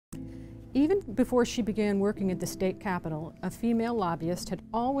Even before she began working at the state capitol, a female lobbyist had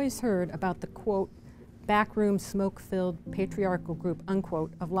always heard about the, quote, backroom smoke-filled patriarchal group,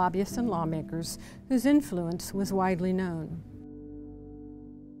 unquote, of lobbyists and lawmakers whose influence was widely known.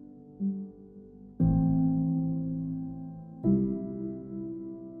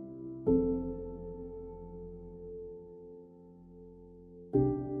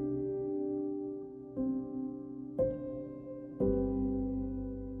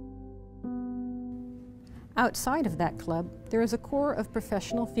 Outside of that club, there is a core of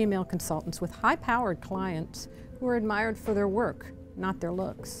professional female consultants with high-powered clients who are admired for their work, not their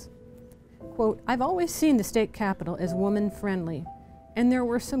looks. Quote, I've always seen the state capitol as woman-friendly, and there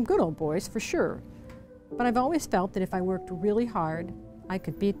were some good old boys for sure, but I've always felt that if I worked really hard, I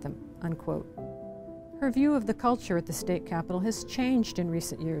could beat them, unquote. Her view of the culture at the state capitol has changed in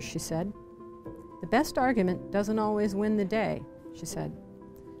recent years, she said. The best argument doesn't always win the day, she said.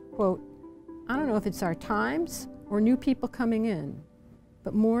 Quote, I don't know if it's our times or new people coming in,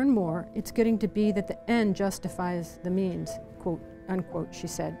 but more and more it's getting to be that the end justifies the means, quote, unquote, she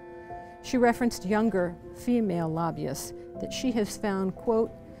said. She referenced younger female lobbyists that she has found,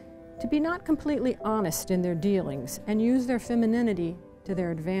 quote, to be not completely honest in their dealings and use their femininity to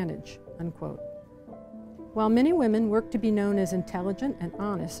their advantage, unquote. While many women work to be known as intelligent and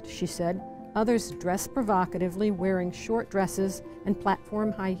honest, she said, others dress provocatively wearing short dresses and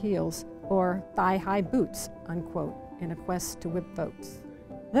platform high heels or thigh-high boots, unquote, in a quest to whip votes.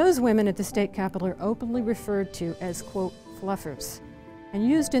 Those women at the state capitol are openly referred to as, quote, fluffers, and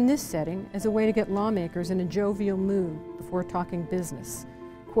used in this setting as a way to get lawmakers in a jovial mood before talking business.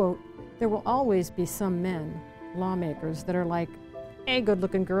 Quote, there will always be some men, lawmakers, that are like, hey,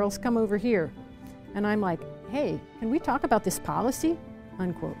 good-looking girls, come over here. And I'm like, hey, can we talk about this policy?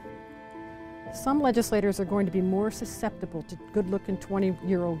 Unquote. Some legislators are going to be more susceptible to good-looking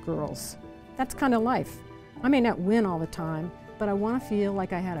 20-year-old girls. That's kind of life. I may not win all the time, but I want to feel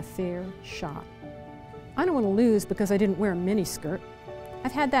like I had a fair shot. I don't want to lose because I didn't wear a miniskirt.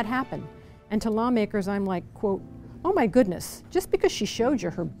 I've had that happen. And to lawmakers, I'm like, quote, oh my goodness, just because she showed you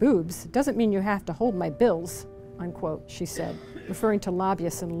her boobs doesn't mean you have to hold my bills, unquote, she said, referring to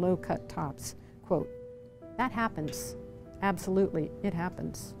lobbyists in low-cut tops. Quote, that happens. Absolutely, it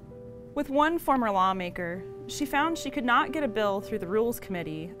happens. With one former lawmaker, she found she could not get a bill through the Rules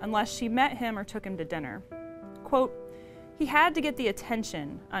Committee unless she met him or took him to dinner. Quote, he had to get the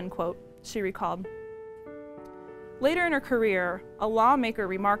attention, unquote, she recalled. Later in her career, a lawmaker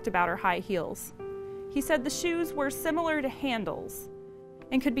remarked about her high heels. He said the shoes were similar to handles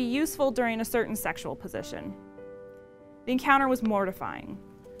and could be useful during a certain sexual position. The encounter was mortifying.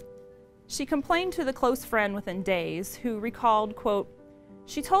 She complained to the close friend within days who recalled, quote,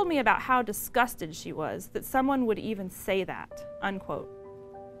 she told me about how disgusted she was that someone would even say that, unquote.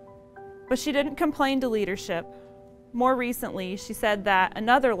 But she didn't complain to leadership. More recently, she said that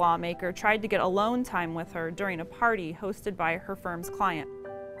another lawmaker tried to get alone time with her during a party hosted by her firm's client.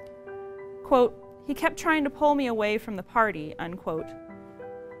 Quote, he kept trying to pull me away from the party, unquote,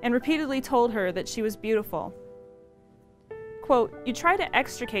 and repeatedly told her that she was beautiful. Quote, you try to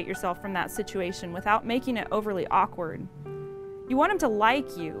extricate yourself from that situation without making it overly awkward. You want him to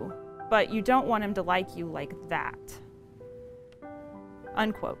like you, but you don't want him to like you like that,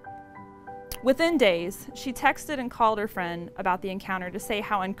 unquote. Within days, she texted and called her friend about the encounter to say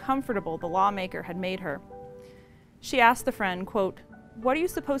how uncomfortable the lawmaker had made her. She asked the friend, quote, what are you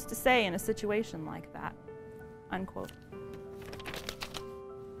supposed to say in a situation like that, unquote.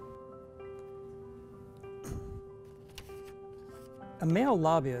 A male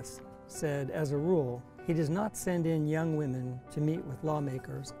lobbyist said, as a rule, he does not send in young women to meet with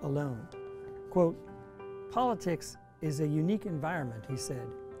lawmakers alone. Quote, politics is a unique environment, he said.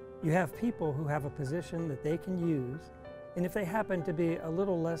 You have people who have a position that they can use, and if they happen to be a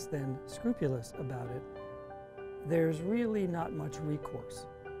little less than scrupulous about it, there's really not much recourse,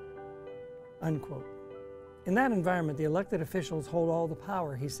 unquote. In that environment, the elected officials hold all the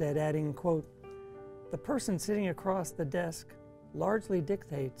power, he said, adding, quote, the person sitting across the desk largely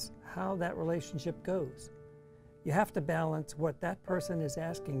dictates how that relationship goes. You have to balance what that person is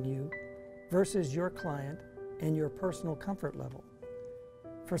asking you versus your client and your personal comfort level.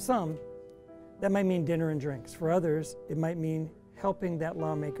 For some, that might mean dinner and drinks. For others, it might mean helping that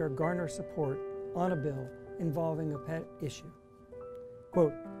lawmaker garner support on a bill involving a pet issue.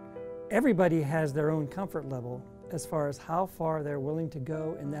 Quote, everybody has their own comfort level as far as how far they're willing to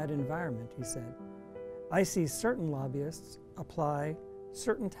go in that environment, he said. I see certain lobbyists apply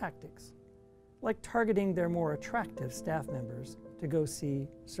certain tactics, like targeting their more attractive staff members to go see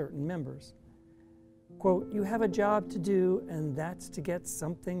certain members. quote, "You have a job to do, and that's to get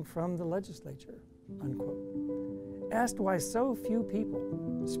something from the legislature," unquote. Asked why so few people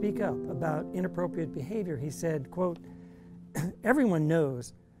speak up about inappropriate behavior, he said, quote, "Everyone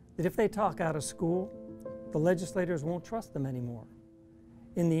knows that if they talk out of school, the legislators won't trust them anymore.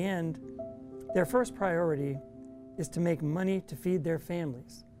 In the end, their first priority is to make money to feed their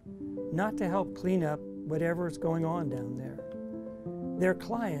families, not to help clean up whatever is going on down there. Their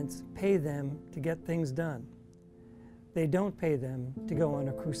clients pay them to get things done. They don't pay them to go on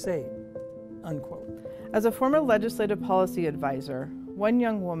a crusade," unquote. As a former legislative policy advisor, one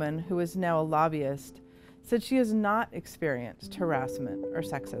young woman who is now a lobbyist said she has not experienced harassment or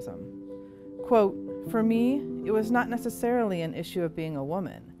sexism. Quote, "For me, it was not necessarily an issue of being a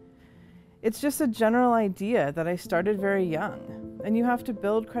woman. It's just a general idea that I started very young, and you have to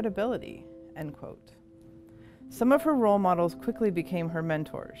build credibility," end quote. Some of her role models quickly became her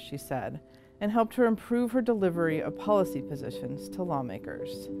mentors, she said, and helped her improve her delivery of policy positions to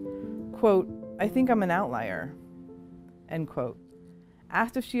lawmakers. Quote, "I think I'm an outlier," end quote.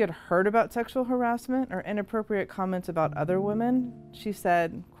 Asked if she had heard about sexual harassment or inappropriate comments about other women, she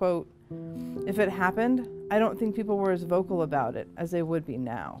said, quote, "If it happened, I don't think people were as vocal about it as they would be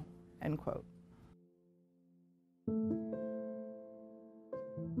now," end quote.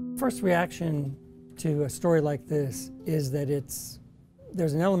 First reaction to a story like this is that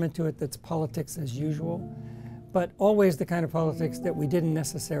there's an element to it that's politics as usual, but always the kind of politics that we didn't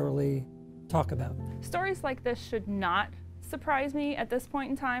necessarily talk about. Stories like this should not surprise me at this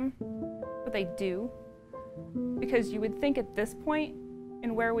point in time, but they do, because you would think at this point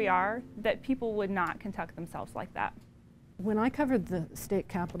in where we are that people would not conduct themselves like that. When I covered the state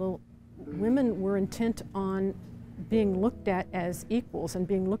capitol, women were intent on being looked at as equals and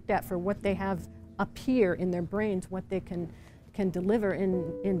being looked at for what they have up here in their brains, what they can deliver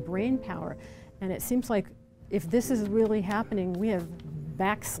in brain power. And it seems like if this is really happening, we have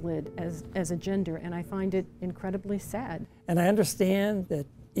backslid as a gender, and I find it incredibly sad. And I understand that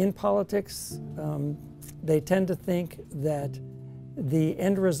in politics, they tend to think that the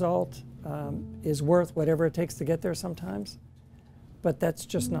end result is worth whatever it takes to get there sometimes, but that's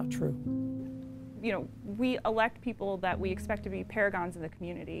just not true. You know, we elect people that we expect to be paragons in the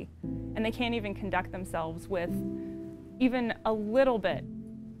community, and they can't even conduct themselves with even a little bit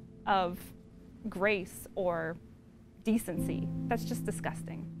of grace or decency. That's just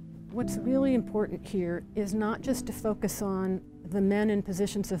disgusting. What's really important here is not just to focus on the men in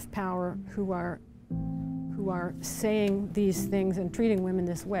positions of power who are saying these things and treating women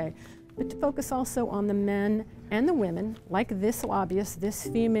this way, but to focus also on the men and the women, like this lobbyist, this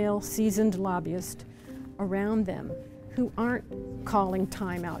female seasoned lobbyist, around them, who aren't calling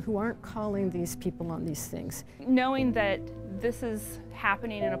time out, who aren't calling these people on these things. Knowing that this is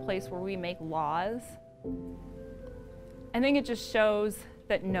happening in a place where we make laws, I think it just shows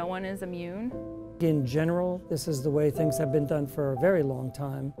that no one is immune. In general, this is the way things have been done for a very long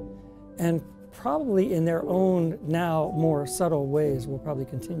time, and probably in their own now more subtle ways will probably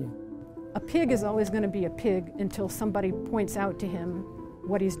continue. A pig is always going to be a pig until somebody points out to him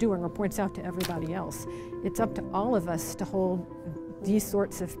what he's doing or points out to everybody else. It's up to all of us to hold these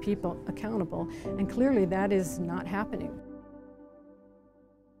sorts of people accountable, and clearly that is not happening.